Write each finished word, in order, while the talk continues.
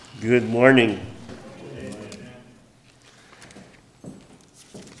Good morning.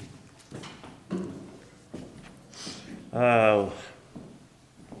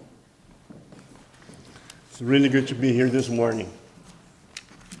 It's really good to be here this morning.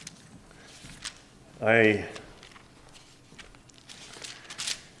 I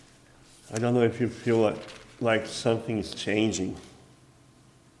don't know if you feel like something is changing.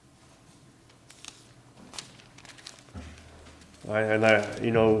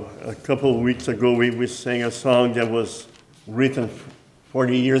 A couple of weeks ago we sang a song that was written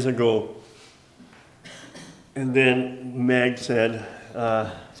 40 years ago. And then Meg said,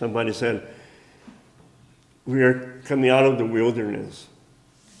 somebody said, we are coming out of the wilderness.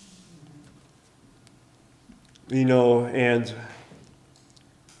 And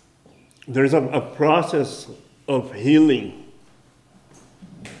there's a process of healing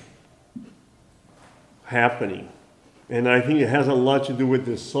happening. And I think it has a lot to do with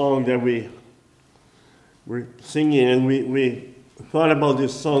this song that we're singing. And we thought about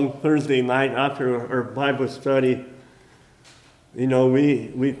this song Thursday night after our Bible study.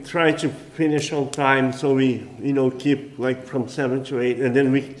 We try to finish on time, so we, keep like from 7 to 8. And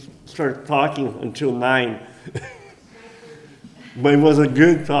then we start talking until 9. But it was a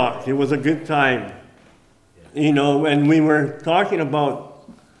good talk. It was a good time. And we were talking about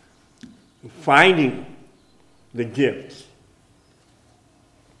finding the gifts.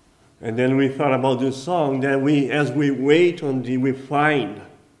 And then we thought about this song that as we wait on thee, we find.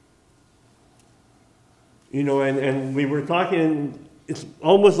 And we were talking, it's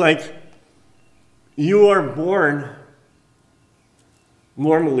almost like you are born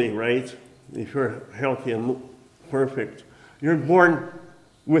normally, right? If you're healthy and perfect. You're born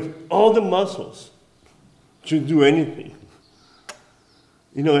with all the muscles to do anything.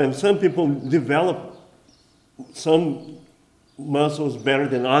 And some people develop some muscles better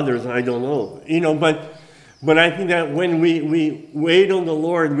than others, I don't know. But I think that when we wait on the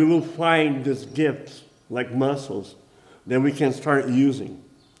Lord, we will find these gifts, like muscles, that we can start using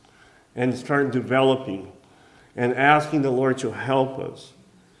and start developing and asking the Lord to help us.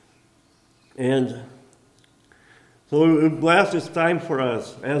 And so we bless this time for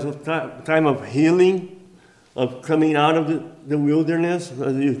us as a time of healing, of coming out of the wilderness.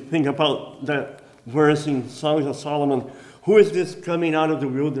 As you think about that verse in Songs of Solomon, who is this coming out of the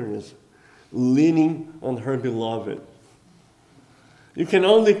wilderness? Leaning on her beloved. You can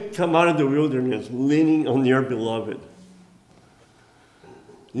only come out of the wilderness leaning on your beloved.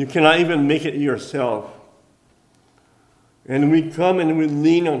 You cannot even make it yourself. And we come and we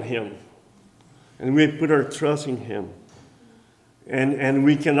lean on him. And we put our trust in him. And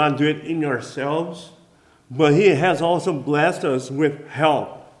we cannot do it in ourselves. But he has also blessed us with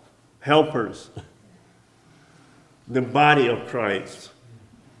helpers. The body of Christ.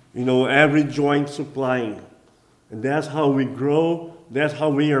 Every joint supplying. And that's how we grow. That's how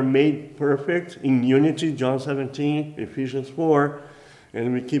we are made perfect in unity, John 17, Ephesians 4.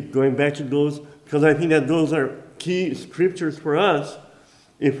 And we keep going back to those because I think that those are key scriptures for us.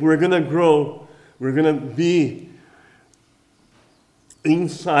 If we're going to grow, we're going to be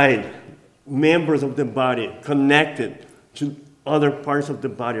inside members of the body, connected to other parts of the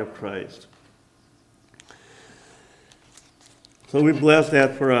body of Christ. So we bless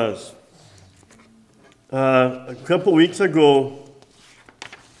that for us. A couple weeks ago,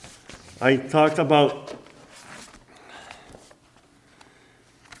 I talked about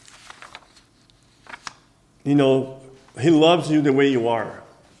he loves you the way you are.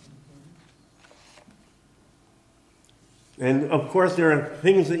 And of course, there are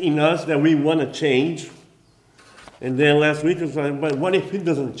things in us that we want to change. And then last week, it was like, but what if he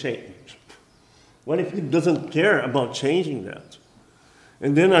doesn't change? What if he doesn't care about changing that?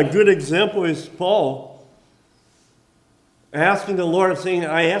 And then a good example is Paul asking the Lord, saying,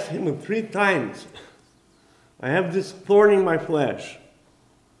 I asked him 3 times, I have this thorn in my flesh.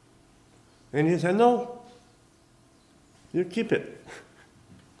 And he said, no, you keep it.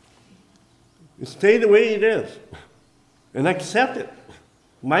 You stay the way it is. And accept it.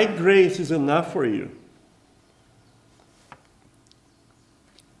 My grace is enough for you.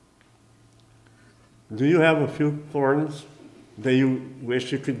 Do you have a few thorns that you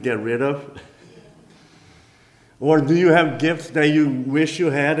wish you could get rid of? Or do you have gifts that you wish you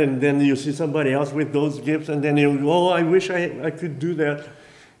had and then you see somebody else with those gifts and then you go, I wish I could do that.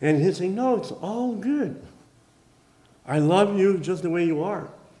 And he's saying, no, it's all good. I love you just the way you are.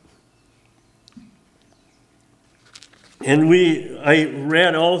 And I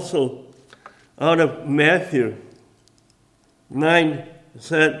read also out of Matthew 9,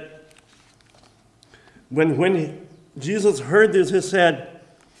 said, when Jesus heard this, he said,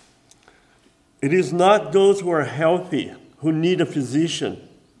 It is not those who are healthy who need a physician,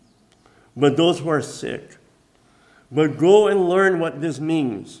 but those who are sick. But go and learn what this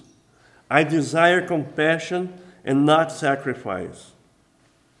means. I desire compassion and not sacrifice.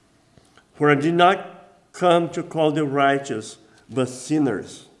 For I did not come to call the righteous, but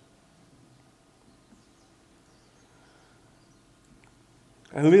sinners.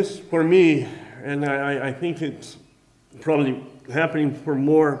 At least for me, and I think it's probably happening for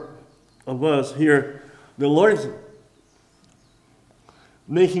more of us here, the Lord's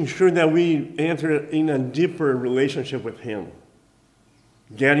making sure that we enter in a deeper relationship with Him.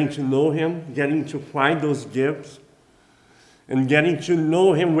 Getting to know Him, getting to find those gifts, and getting to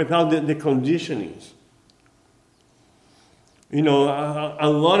know Him without the conditionings. You know, a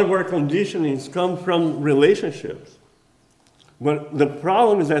lot of our conditionings come from relationships. But the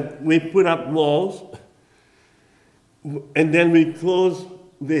problem is that we put up walls, and then we close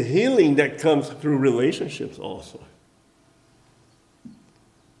the healing that comes through relationships also.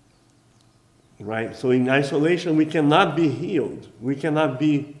 Right? So in isolation, we cannot be healed. We cannot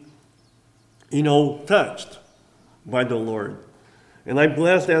be, touched by the Lord. And I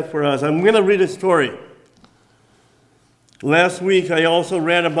bless that for us. I'm going to read a story. Last week, I also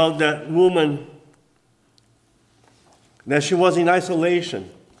read about that woman that she was in isolation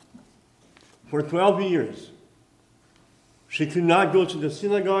for 12 years. She could not go to the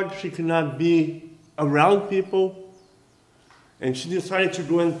synagogue. She could not be around people. And she decided to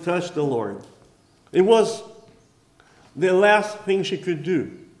go and touch the Lord. It was the last thing she could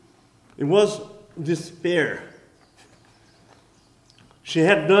do. It was despair. She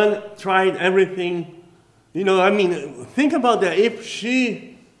had tried everything. Think about that. If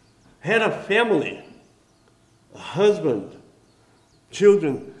she had a family, a husband,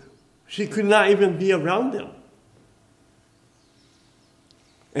 children, she could not even be around them.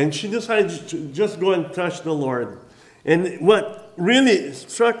 And she decided to just go and touch the Lord. And what really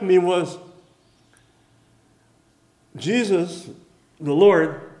struck me was Jesus, the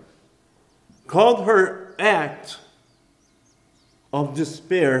Lord, called her act of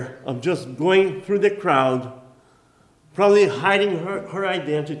despair, of just going through the crowd, probably hiding her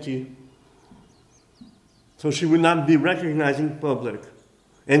identity so she would not be recognized in public,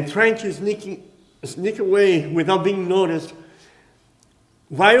 and trying to sneak away without being noticed,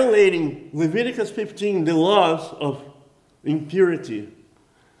 violating Leviticus 15, the laws of impurity.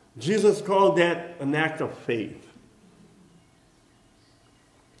 Jesus called that an act of faith.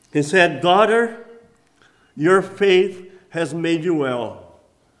 He said, "Daughter, your faith has made you well.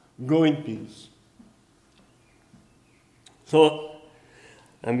 Go in peace." So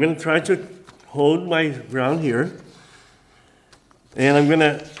I'm going to try to hold my ground here. And I'm going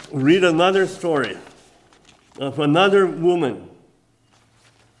to read another story of another woman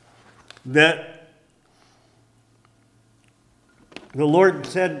that the Lord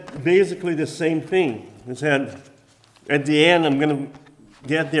said basically the same thing. He said, at the end, I'm going to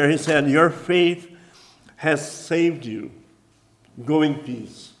get there. He said, "Your faith has saved you. Go in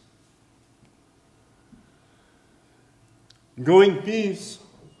peace." Go in peace,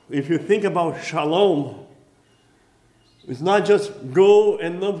 if you think about shalom, it's not just go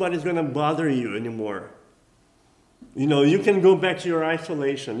and nobody's going to bother you anymore. You can go back to your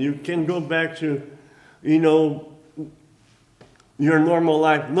isolation. You can go back to, your normal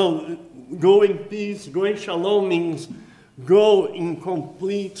life. No, go in peace, go in shalom means go in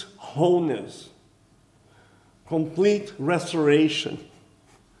complete wholeness, complete restoration,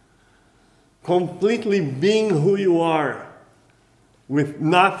 completely being who you are with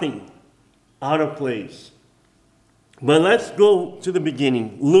nothing out of place. But let's go to the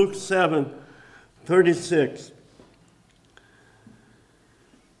beginning. Luke 7:36.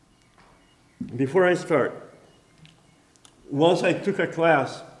 Before I start, once I took a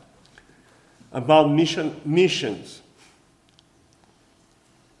class about missions.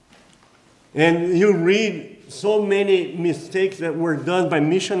 And you read so many mistakes that were done by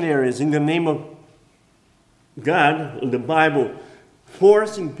missionaries in the name of God, in the Bible,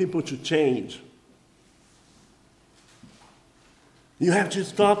 forcing people to change. You have to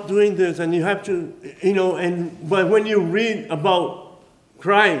stop doing this, and you have to, but when you read about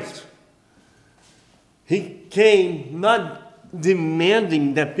Christ, He came not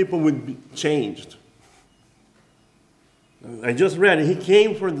demanding that people would be changed. I just read it. He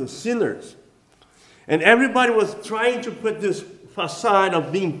came for the sinners. And everybody was trying to put this facade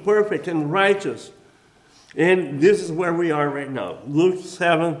of being perfect and righteous. And this is where we are right now. Luke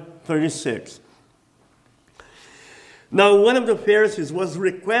 7:36. Now one of the Pharisees was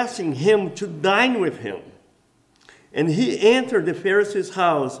requesting him to dine with him. And he entered the Pharisee's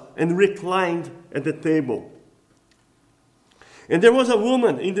house and reclined at the table. And there was a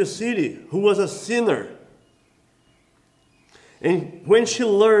woman in the city who was a sinner. And when she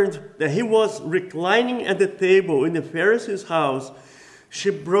learned that he was reclining at the table in the Pharisee's house, she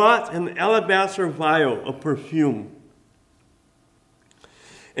brought an alabaster vial of perfume.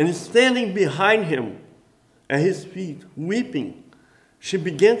 And standing behind him at his feet, weeping, she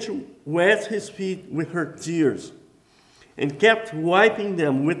began to wet his feet with her tears, and kept wiping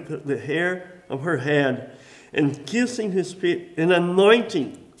them with the hair of her head, and kissing his feet, and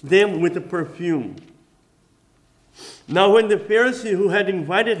anointing them with the perfume. Now when the Pharisee who had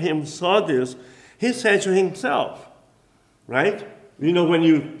invited him saw this, he said to himself, right? You know when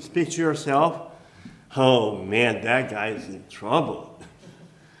you speak to yourself, oh man, that guy is in trouble,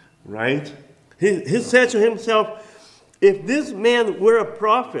 right? He said to himself, if this man were a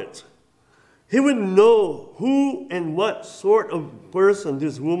prophet, he would know who and what sort of person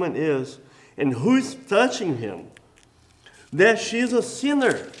this woman is and who is touching him, that she is a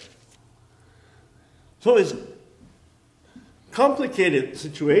sinner. So it's a complicated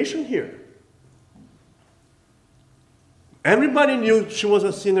situation here. Everybody knew she was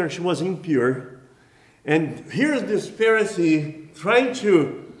a sinner, she was impure. And here's this Pharisee trying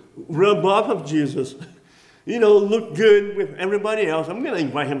to rub off of Jesus, look good with everybody else. I'm going to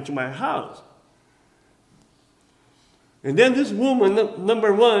invite him to my house. And then this woman,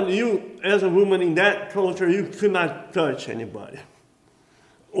 number one, you as a woman in that culture, you could not touch anybody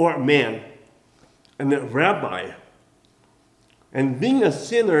or a man. And the rabbi. And being a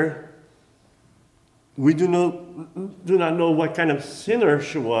sinner, we do not know what kind of sinner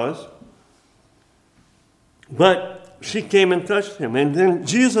she was. But she came and touched him. And then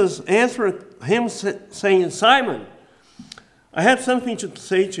Jesus answered him saying, Simon, I have something to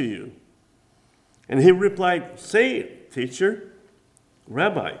say to you. And he replied, say it, teacher.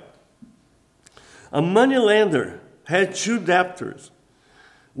 Rabbi, a moneylender had 2 debtors.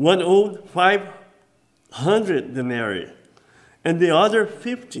 One owed 500 denarii and the other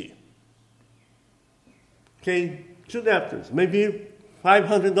 50. Okay, 2 debtors. Maybe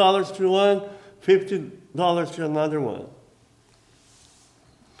 $500 to one, $50 to another one.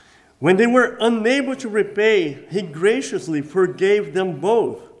 When they were unable to repay, he graciously forgave them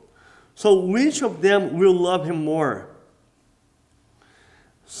both. So which of them will love him more?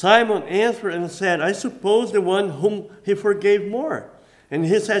 Simon answered and said, I suppose the one whom he forgave more. And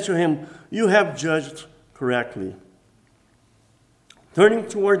he said to him, you have judged correctly. Turning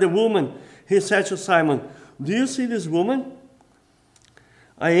toward the woman, he said to Simon, do you see this woman?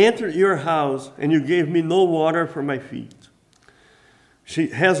 I entered your house, and you gave me no water for my feet. She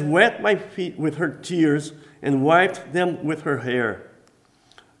has wet my feet with her tears and wiped them with her hair.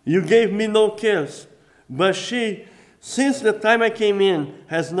 You gave me no kiss, but she, since the time I came in,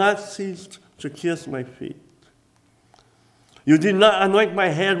 has not ceased to kiss my feet. You did not anoint my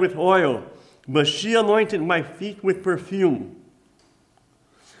head with oil, but she anointed my feet with perfume.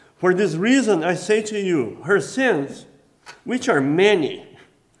 For this reason, I say to you, her sins, which are many,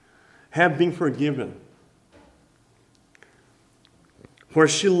 have been forgiven. For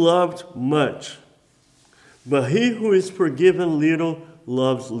she loved much, but he who is forgiven little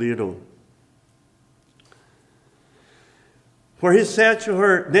loves little. For he said to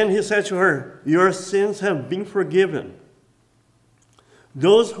her, your sins have been forgiven.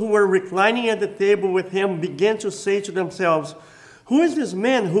 Those who were reclining at the table with him began to say to themselves, who is this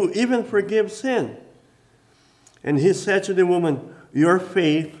man who even forgives sin? And he said to the woman, your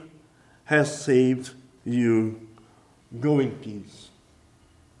faith has saved you. Go in peace.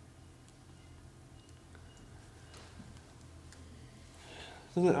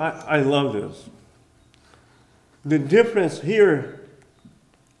 I love this. The difference here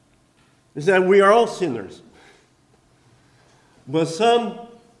is that we are all sinners. But some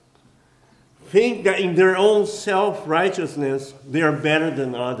think that in their own self-righteousness, they are better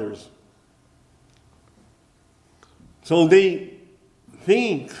than others. So they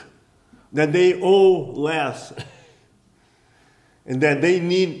think that they owe less and that they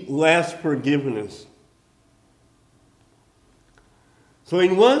need less forgiveness. So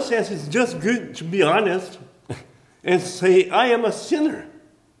in one sense, it's just good to be honest and say, I am a sinner.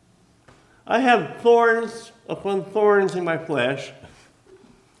 I have thorns upon thorns in my flesh.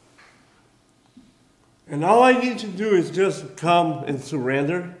 And all I need to do is just come and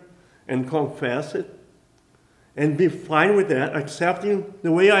surrender and confess it and be fine with that, accepting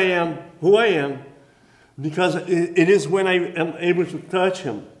the way I am, who I am, because it is when I am able to touch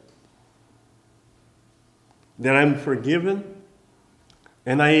him that I'm forgiven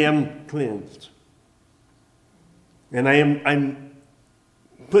and I am cleansed. And I'm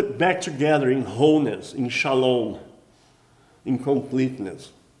put back together in wholeness, in shalom, in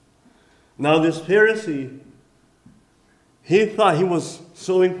completeness. Now this Pharisee, he thought he was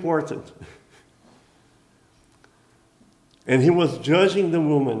so important. And he was judging the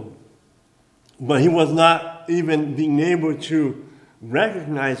woman, but he was not even being able to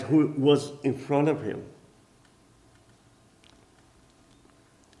recognize who was in front of him.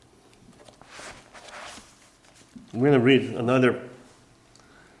 I'm going to read another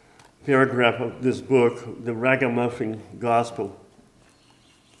paragraph of this book, The Ragamuffin Gospel.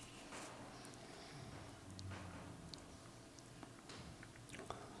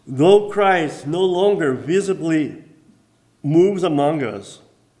 Though Christ no longer visibly moves among us,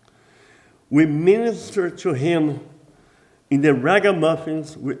 we minister to him in the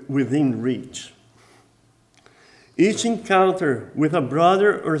ragamuffins within reach. Each encounter with a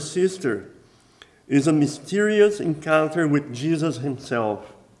brother or sister is a mysterious encounter with Jesus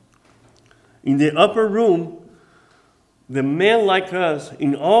himself. In the upper room, the man like us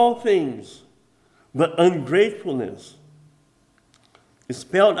in all things, but ungratefulness,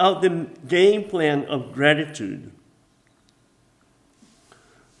 spelled out the game plan of gratitude.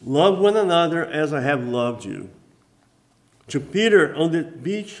 Love one another as I have loved you. To Peter on the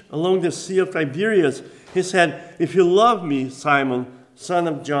beach along the Sea of Tiberias, he said, if you love me, Simon, son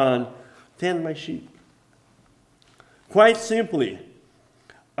of John, tend my sheep. Quite simply,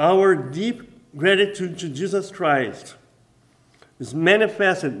 our deep gratitude to Jesus Christ is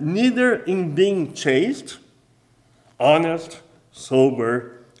manifested neither in being chaste, honest,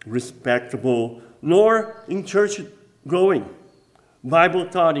 sober, respectable, nor in church going, Bible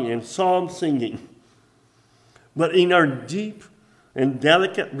studying, and psalm singing, but in our deep and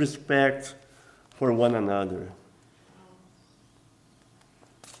delicate respect for one another.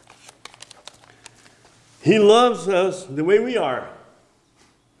 He loves us the way we are.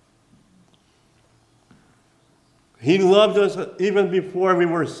 He loved us even before we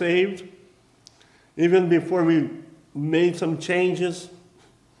were saved, even before we made some changes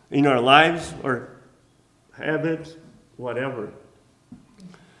in our lives or habits, whatever.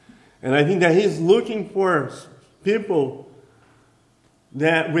 And I think that he's looking for people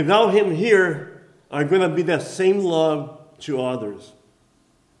that without him here are going to be the same love to others.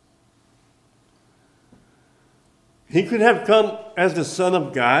 He could have come as the Son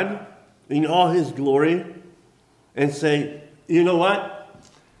of God in all his glory and say, you know what?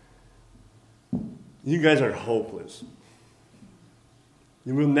 You guys are hopeless.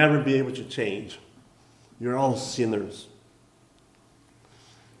 You will never be able to change. You're all sinners.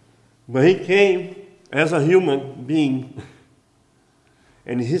 But he came as a human being,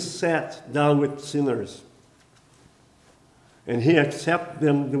 and he sat down with sinners, and he accepted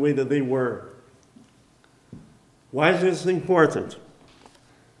them the way that they were. Why is this important?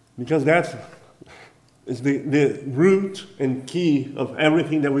 Because that's the root and key of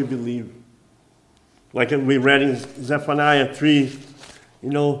everything that we believe. Like we read in Zephaniah 3,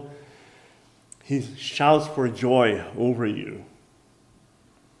 he shouts for joy over you.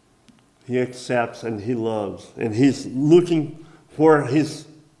 He accepts and he loves. And he's looking for his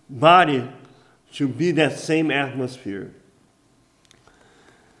body to be that same atmosphere.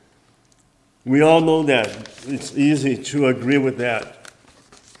 We all know that. It's easy to agree with that.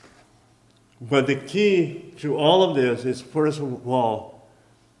 But the key to all of this is, first of all,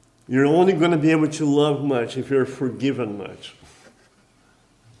 you're only going to be able to love much if you're forgiven much.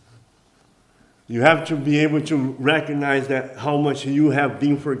 You have to be able to recognize that how much you have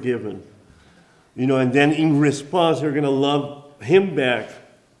been forgiven. And then in response, you're going to love him back.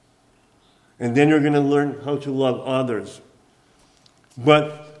 And then you're going to learn how to love others.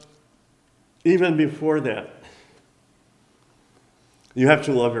 But even before that, you have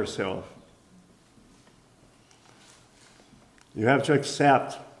to love yourself. You have to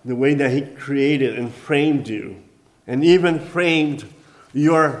accept the way that he created and framed you, and even framed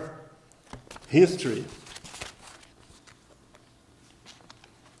your history.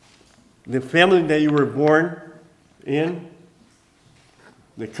 The family that you were born in,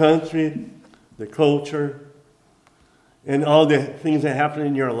 the country, the culture, and all the things that happen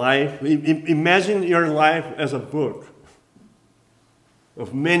in your life. Imagine your life as a book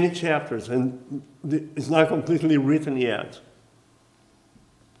of many chapters, and it's not completely written yet.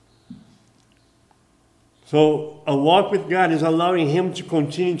 So a walk with God is allowing him to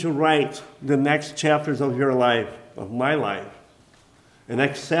continue to write the next chapters of your life, of my life, and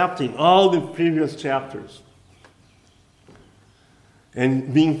accepting all the previous chapters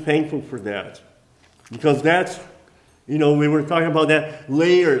and being thankful for that. Because that's, we were talking about that,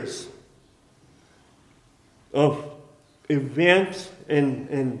 layers of events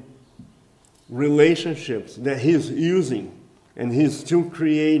and relationships that He's using and He's still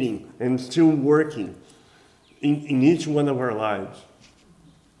creating and still working in each one of our lives.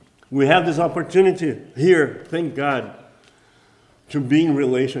 We have this opportunity here, thank God, to be in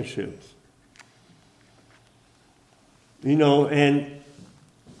relationships. And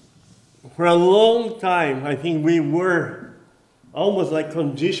for a long time, I think we were almost like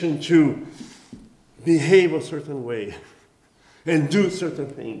conditioned to behave a certain way and do certain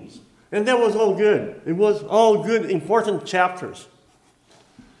things. And that was all good. It was all good, important chapters.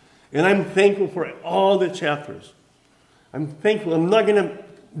 And I'm thankful for all the chapters. I'm thankful. I'm not going to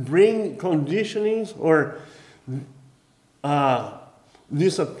bring conditionings or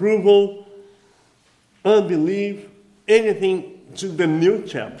disapproval, unbelief, anything to the new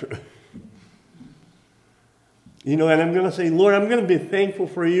chapter. And I'm going to say, Lord, I'm going to be thankful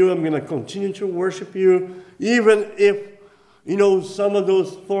for you. I'm going to continue to worship you, even if, some of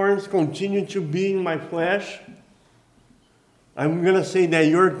those thorns continue to be in my flesh. I'm going to say that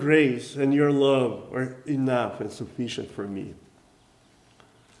your grace and your love are enough and sufficient for me.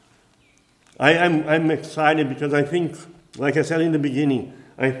 I'm excited because I think, like I said in the beginning,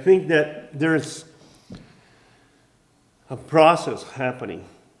 I think that there's a process happening.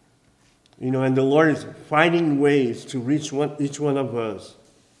 And the Lord is finding ways to reach each one of us.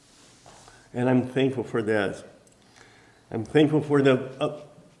 And I'm thankful for that. I'm thankful for the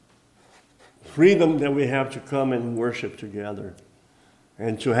freedom that we have to come and worship together.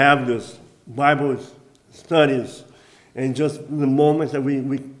 And to have this Bible studies and just the moments that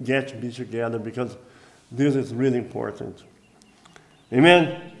we get to be together, because this is really important.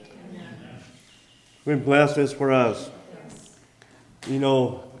 Amen? Amen. We bless this for us.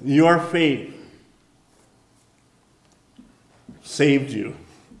 Your faith saved you.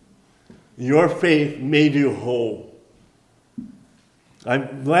 Your faith made you whole.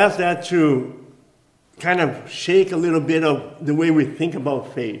 I'm glad that to kind of shake a little bit of the way we think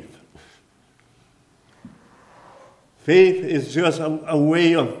about faith. Faith is just a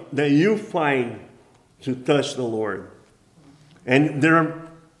way that you find to touch the Lord. And there are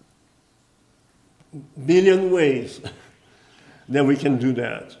a billion ways that we can do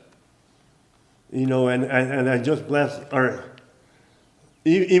that. And I just bless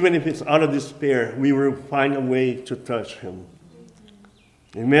even if it's out of despair, we will find a way to touch Him.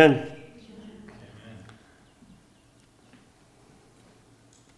 Amen.